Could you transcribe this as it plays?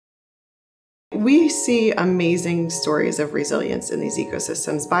We see amazing stories of resilience in these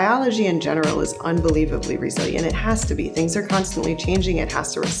ecosystems. Biology in general is unbelievably resilient. It has to be. Things are constantly changing. It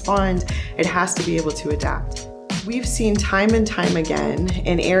has to respond. It has to be able to adapt. We've seen time and time again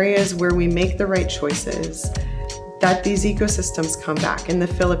in areas where we make the right choices that these ecosystems come back. In the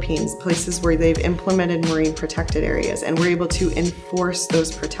Philippines, places where they've implemented marine protected areas and we're able to enforce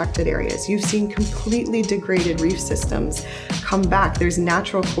those protected areas. You've seen completely degraded reef systems come back. There's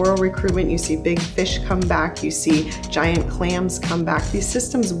natural coral recruitment. You see big fish come back. You see giant clams come back. These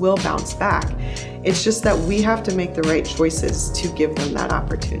systems will bounce back. It's just that we have to make the right choices to give them that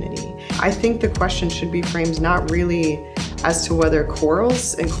opportunity. I think the question should be framed not really as to whether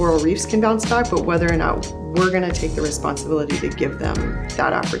corals and coral reefs can bounce back, but whether or not we're going to take the responsibility to give them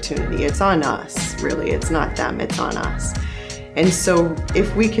that opportunity. It's on us, really. It's not them, it's on us. And so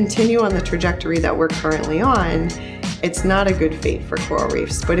if we continue on the trajectory that we're currently on, it's not a good fate for coral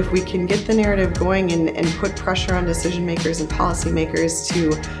reefs. But if we can get the narrative going and put pressure on decision makers and policymakers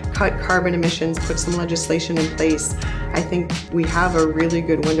to cut carbon emissions, put some legislation in place, I think we have a really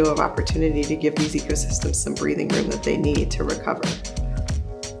good window of opportunity to give these ecosystems some breathing room that they need to recover.